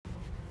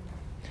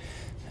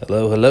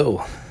Hello,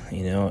 hello.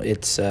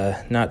 It's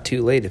not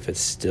too late if it's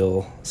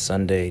still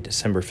Sunday,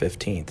 December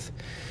 15th.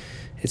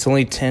 It's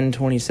only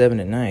 10:27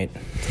 at night,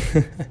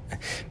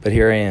 but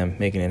here I am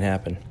making it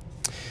happen.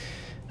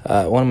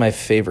 One of my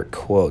favorite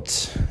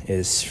quotes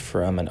is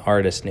from an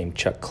artist named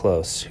Chuck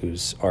Close,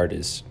 whose art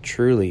is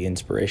truly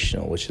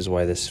inspirational, which is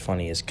why this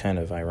funny is kind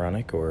of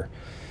ironic, or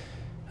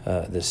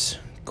this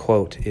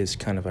quote is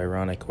kind of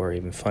ironic or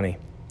even funny.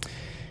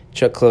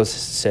 Chuck Close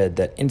said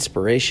that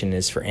inspiration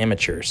is for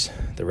amateurs.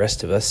 The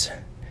rest of us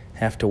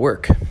have to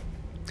work.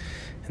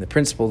 And the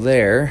principle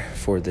there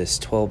for this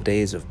 12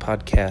 days of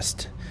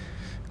podcast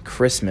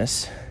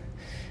Christmas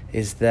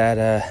is that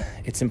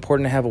it's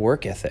important to have a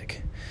work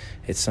ethic.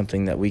 It's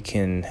something that we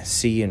can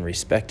see and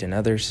respect in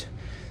others.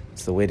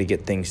 It's the way to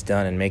get things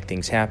done and make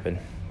things happen.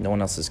 No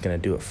one else is going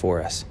to do it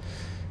for us.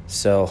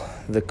 So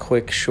the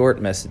quick, short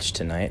message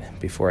tonight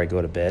before I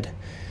go to bed,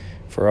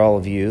 for all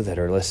of you that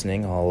are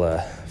listening,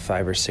 all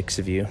 5 or 6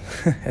 of you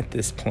at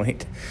this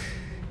point,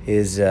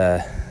 is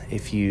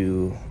if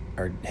you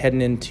are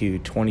heading into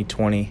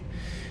 2020,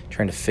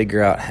 trying to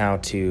figure out how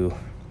to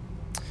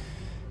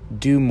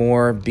do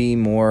more, be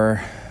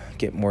more,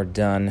 get more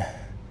done,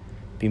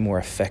 be more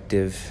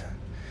effective,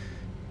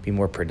 be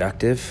more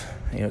productive,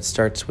 it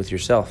starts with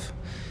yourself.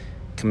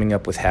 Coming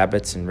up with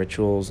habits and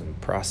rituals and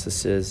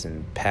processes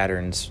and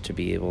patterns to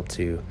be able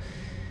to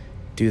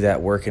do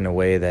that work in a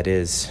way that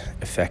is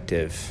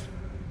effective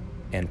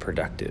and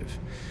productive.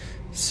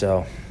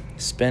 So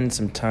spend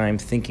some time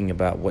thinking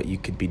about what you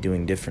could be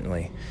doing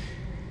differently.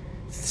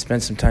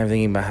 Spend some time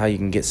thinking about how you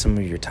can get some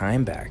of your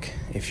time back.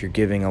 If you're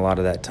giving a lot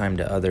of that time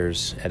to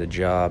others at a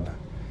job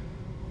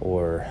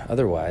or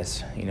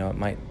otherwise, you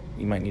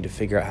might need to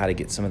figure out how to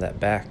get some of that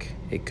back.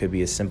 It could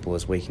be as simple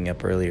as waking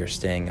up early or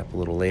staying up a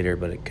little later,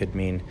 but it could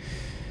mean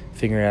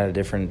figuring out a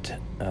different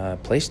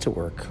place to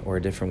work or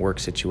a different work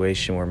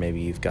situation where maybe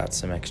you've got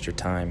some extra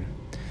time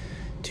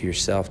to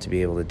yourself to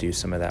be able to do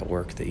some of that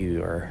work that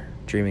you are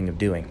dreaming of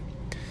doing.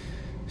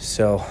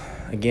 So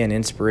again,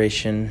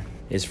 inspiration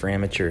is for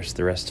amateurs.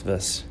 The rest of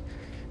us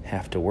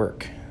have to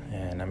work.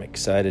 And I'm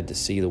excited to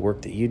see the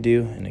work that you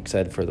do and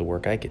excited for the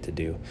work I get to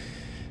do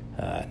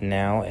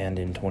now and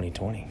in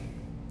 2020.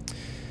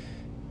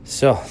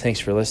 So thanks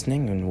for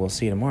listening, and we'll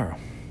see you tomorrow.